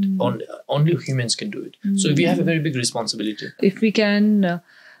realize it. Only humans can do it. So we have a very big responsibility. If we can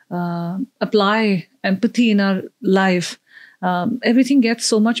apply empathy in our life, everything gets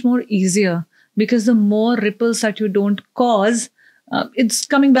so much more easier, because the more ripples that you don't cause, it's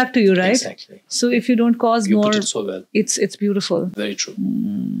coming back to you, right? Exactly. So if you don't cause you more, put it so well. It's beautiful. Very true.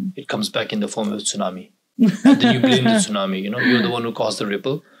 It comes back in the form of a tsunami. And then you blame the tsunami. You're the one who caused the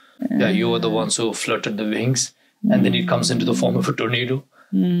ripple. You were the ones who fluttered the wings. And then it comes into the form of a tornado.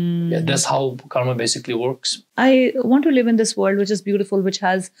 Yeah, that's how karma basically works. I want to live in this world which is beautiful, which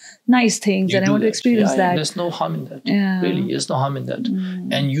has nice things, You and I do want to that. experience that. There's no harm in that. Yeah. Really, there's no harm in that.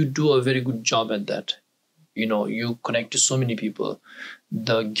 And you do a very good job at that. You connect to so many people.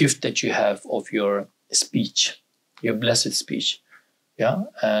 The gift that you have of your speech, your blessed speech. Yeah.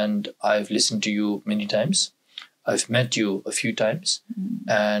 And I've listened to you many times. I've met you a few times.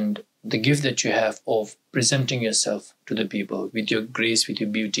 And the gift that you have of presenting yourself to the people with your grace, with your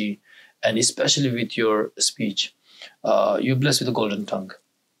beauty, and especially with your speech, you're blessed with a golden tongue.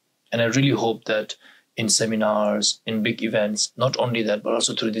 And I really hope that in seminars, in big events, not only that, but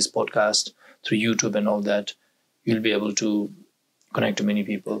also through this podcast, through YouTube and all that, you'll be able to connect to many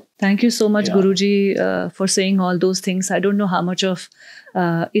people. Thank you so much, Guruji, for saying all those things. I don't know how much of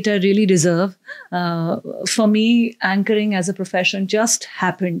it I really deserve. For me, anchoring as a profession just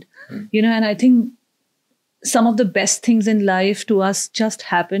happened, and I think some of the best things in life to us just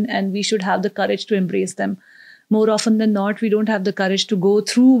happen, and we should have the courage to embrace them. More often than not, we don't have the courage to go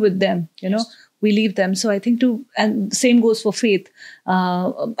through with them, we leave them. So I think and same goes for faith.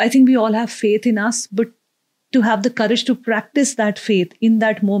 I think we all have faith in us, but to have the courage to practice that faith in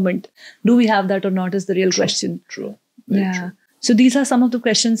that moment, do we have that or not is the real question. True. Very true. So these are some of the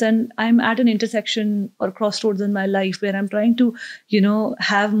questions, and I'm at an intersection or crossroads in my life where I'm trying to,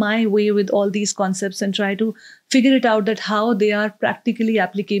 have my way with all these concepts and try to figure it out that how they are practically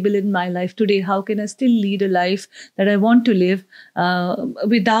applicable in my life today. How can I still lead a life that I want to live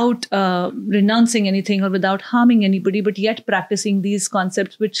without renouncing anything or without harming anybody, but yet practicing these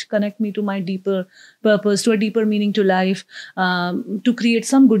concepts which connect me to my deeper purpose, to a deeper meaning to life, to create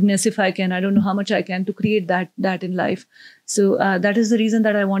some goodness if I can. I don't know how much I can to create that in life. So that is the reason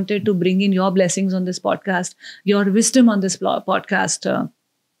that I wanted to bring in your blessings on this podcast, your wisdom on this podcast.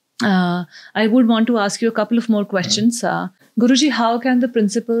 I would want to ask you a couple of more questions. Guruji, how can the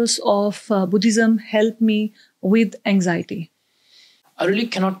principles of Buddhism help me with anxiety? I really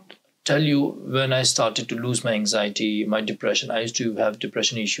cannot tell you when I started to lose my anxiety, my depression. I used to have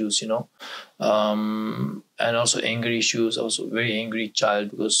depression issues, and also anger issues. I was a very angry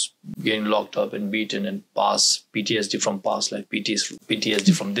child because getting locked up and beaten and PTSD from past life,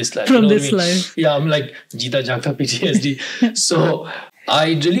 PTSD from this life. From this life. Yeah, I'm like Jita Jagta PTSD. So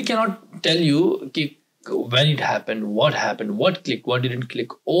I really cannot tell you when it happened, what clicked, what didn't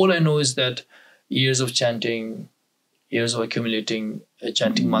click. All I know is that years of chanting, years of accumulating,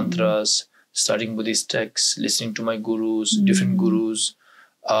 chanting mantras, studying Buddhist texts, listening to my gurus, different gurus,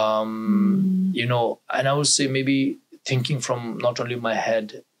 and I would say maybe thinking from not only my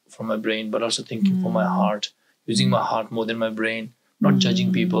head, from my brain, but also thinking from my heart, using my heart more than my brain, not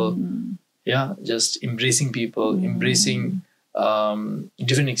judging people. Yeah, just embracing people, embracing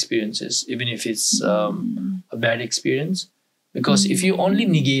different experiences, even if it's a bad experience. Because if you only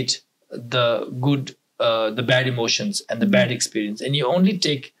negate the good, the bad emotions and the bad experience, and you only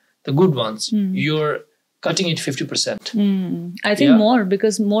take the good ones, you're cutting it 50%. I think more,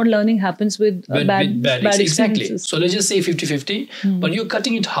 because more learning happens with bad experiences. Exactly. So let's just say 50-50, but you're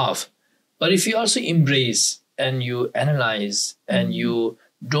cutting it half. But if you also embrace and you analyze and you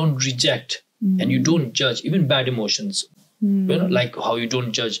don't reject and you don't judge even bad emotions, like how you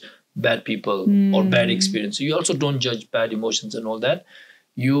don't judge bad people or bad experience. You also don't judge bad emotions and all that.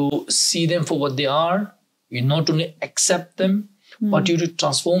 You see them for what they are. You not only accept them, but you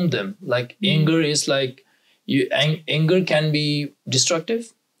transform them. Like anger is like, anger can be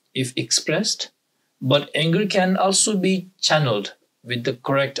destructive if expressed, but anger can also be channeled with the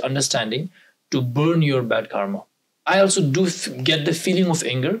correct understanding to burn your bad karma. I also do get the feeling of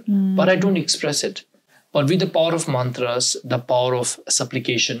anger, but I don't express it. But with the power of mantras, the power of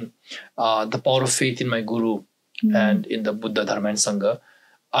supplication, the power of faith in my guru and in the Buddha, Dharma and Sangha,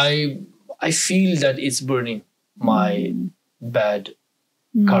 I feel that it's burning my bad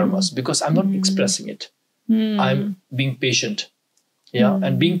karmas because I'm not expressing it. I'm being patient. Yeah.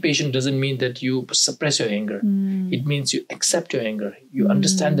 And being patient doesn't mean that you suppress your anger. It means you accept your anger. You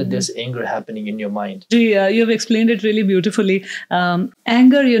understand that there's anger happening in your mind. You've explained it really beautifully.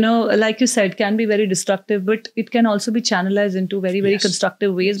 Anger, like you said, can be very destructive, but it can also be channelized into very, very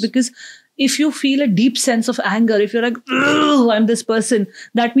constructive ways. Because if you feel a deep sense of anger, if you're like, I'm this person,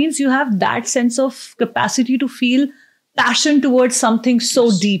 that means you have that sense of capacity to feel passion towards something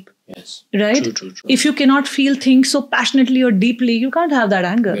so deep. Yes. Right? True. If you cannot feel things so passionately or deeply, you can't have that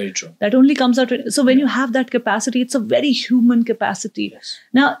anger. Very true. That only comes out. So when you have that capacity, it's a very human capacity. Yes.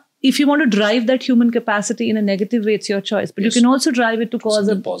 Now, if you want to drive that human capacity in a negative way, it's your choice. But you can also drive it to cause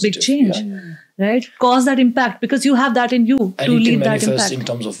a big change. Right? Cause that impact because you have that in you and to it lead can that manifest impact. in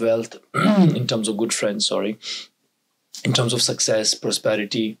terms of wealth, in terms of good friends, in terms of success,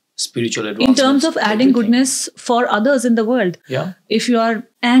 prosperity, spiritual In advancement. terms of adding everything. goodness for others in the world. Yeah. If you are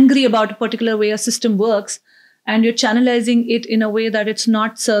angry about a particular way a system works and you're channelizing it in a way that it's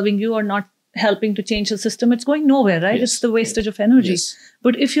not serving you or not helping to change the system, it's going nowhere, right? Yes. It's the wastage of energy. Yes.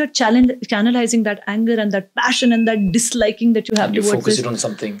 But if you're channelizing that anger and that passion and that disliking that you have And you towards focus it, it on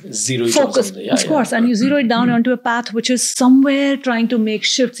something, zero it on focus, something. of course, and you zero it down onto a path which is somewhere trying to make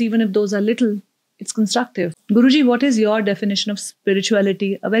shifts, even if those are little. It's constructive. Guruji, what is your definition of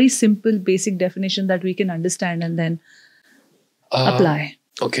spirituality? A very simple, basic definition that we can understand and then apply.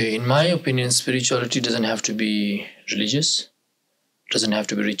 Okay, in my opinion, spirituality doesn't have to be religious, doesn't have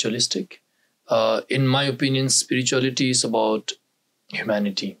to be ritualistic. In my opinion, spirituality is about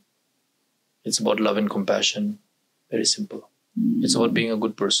humanity. It's about love and compassion. Very simple. It's about being a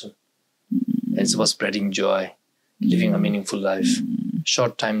good person. It's about spreading joy, living a meaningful life.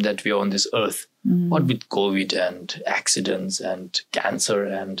 Short time that we are on this earth, what with COVID and accidents and cancer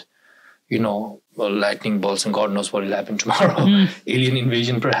and, lightning bolts and God knows what will happen tomorrow. Alien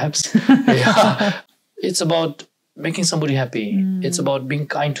invasion, perhaps. Yeah. It's about making somebody happy. It's about being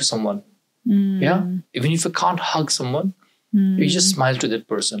kind to someone. Yeah. Even if you can't hug someone, you just smile to that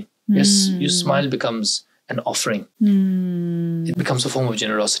person. Yes, your smile becomes an offering. It becomes a form of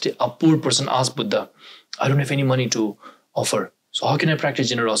generosity. A poor person asked Buddha, I don't have any money to offer. So how can I practice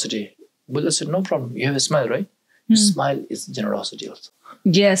generosity? Buddha said, no problem. You have a smile, right? Your smile is generosity also.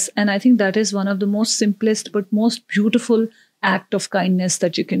 Yes, and I think that is one of the most simplest but most beautiful act of kindness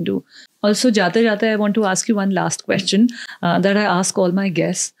that you can do. Also, jate, I want to ask you one last question that I ask all my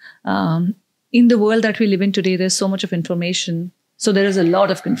guests. In the world that we live in today, there's so much of information. So there is a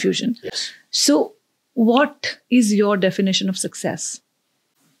lot of confusion. Yes. So what is your definition of success?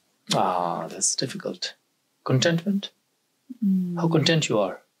 That's difficult. Contentment. How content you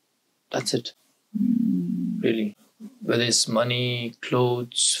are. That's it. Really. Whether it's money,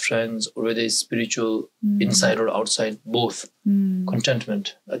 clothes, friends, or whether it's spiritual, inside or outside, both.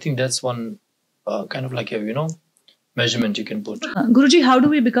 Contentment. I think that's one kind of like a, measurement you can put. Guruji, how do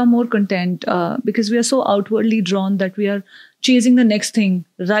we become more content? Because we are so outwardly drawn that we are chasing the next thing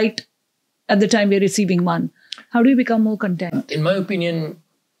right at the time we are receiving one. How do we become more content? In my opinion,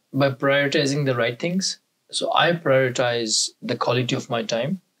 by prioritizing the right things. So I prioritize the quality of my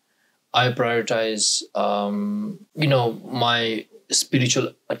time. I prioritize, my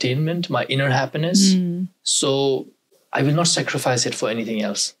spiritual attainment, my inner happiness. So I will not sacrifice it for anything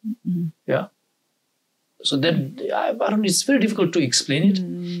else. Yeah. So that, I don't know, it's very difficult to explain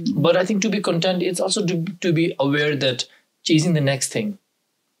it. But I think to be content, it's also to be aware that chasing the next thing,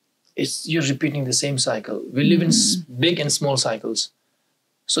 you're repeating the same cycle. We live in big and small cycles.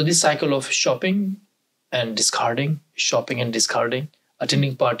 So this cycle of shopping and discarding,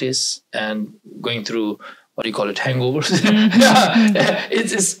 attending parties and going through, hangovers.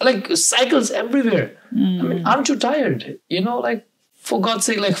 It's like cycles everywhere. I mean, aren't you tired? For God's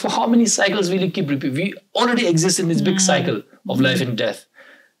sake, for how many cycles will you keep repeating? We already exist in this big cycle of life and death.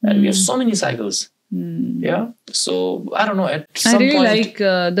 And we have so many cycles. Yeah. So, I don't know. At some I really point,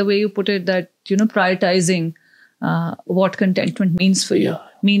 like the way you put it that, prioritizing what contentment means for you,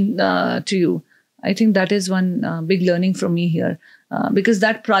 to you. I think that is one big learning from me here. Because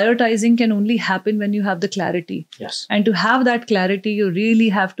that prioritizing can only happen when you have the clarity. Yes. And to have that clarity, you really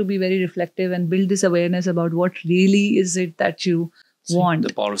have to be very reflective and build this awareness about what really is it that you want.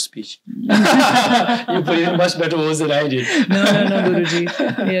 The power of speech. You put it in much better words than I did. No,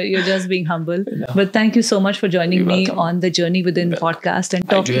 Guruji. You're just being humble. No. But thank you so much for joining me on the Journey Within podcast and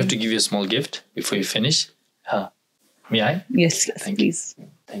talking. I do have to give you a small gift before you finish. May I? Yes, please.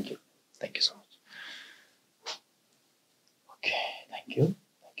 Thank you. Thank you so much. Okay, thank you.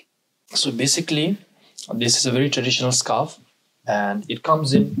 So basically, this is a very traditional scarf and it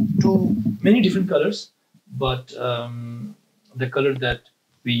comes in many different colors, but the color that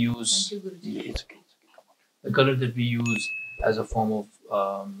we use, it's okay. The color that we use as a form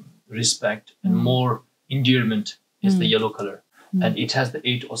of respect and more endearment is the yellow color. And it has the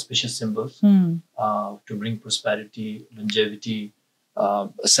 8 auspicious symbols to bring prosperity, longevity,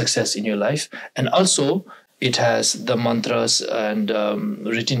 success in your life. And also, it has the mantras and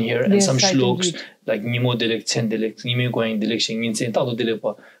written here and some shloks like Nimo Dilek, Chen Dilek, Nimo Going Dilek, Shingin Sen Tado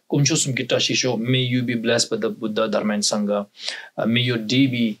Dilepa, Kumchosum Kita Shisho, may you be blessed by the Buddha, Dharma, and Sangha. May your day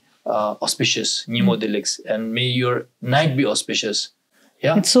be auspicious, Nimo Dilek, and may your night be auspicious.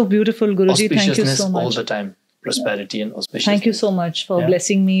 Yeah. It's so beautiful, Guruji. Thank you so much. All the time. Prosperity and auspiciousness. Thank you so much for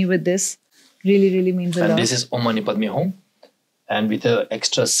blessing me with this. Really, really means a lot. And this is Om Mani Padme Hum. And with an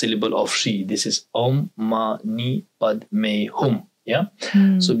extra syllable of Shri, this is Om Mani Padme Hum. Yeah.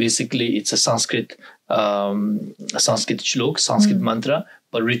 So basically, it's a Sanskrit a Sanskrit shlok, Sanskrit mantra,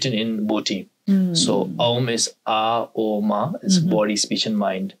 but written in Boti. So Om is A, O, Ma, it's body, speech, and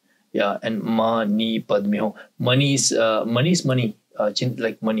mind. Yeah, and Mani Padme Hum. Money is money,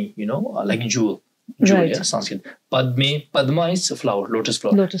 like money, like jewel. Jewel, yeah, Sanskrit. Padma is a flower, lotus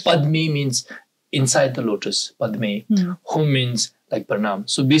flower. Padme means inside the lotus. Padme. Hum means like pranam.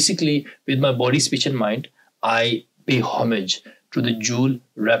 So basically, with my body, speech, and mind, I pay homage to the jewel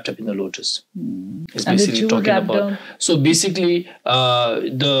wrapped up in the lotus. It's basically talking about. So basically,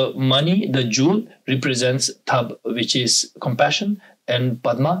 the money, the jewel represents Thab, which is compassion, and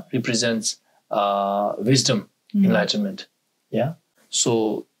Padma represents wisdom, enlightenment. Yeah.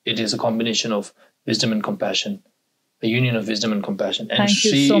 So it is a combination of wisdom and compassion, a union of wisdom and compassion. And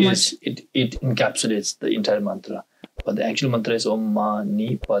Shri so much. It encapsulates the entire mantra. But the actual mantra is Om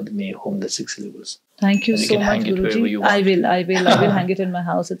Mani Padme Hum, the 6 syllables. Thank you so much, Guruji. I will hang it in my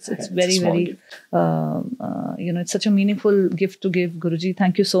house. It's very, very, it's such a meaningful gift to give, Guruji.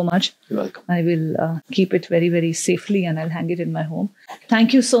 Thank you so much. You're welcome. I will keep it very, very safely and I'll hang it in my home.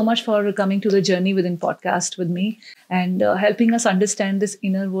 Thank you so much for coming to the Journey Within podcast with me and helping us understand this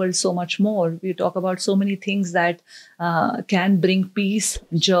inner world so much more. We talk about so many things that can bring peace,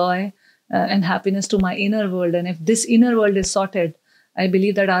 joy, and happiness to my inner world. And if this inner world is sorted, I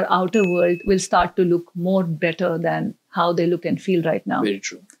believe that our outer world will start to look more better than how they look and feel right now. Very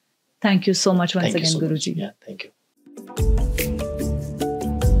true. Thank you so much once again, Guruji. Guruji. Yeah, thank you.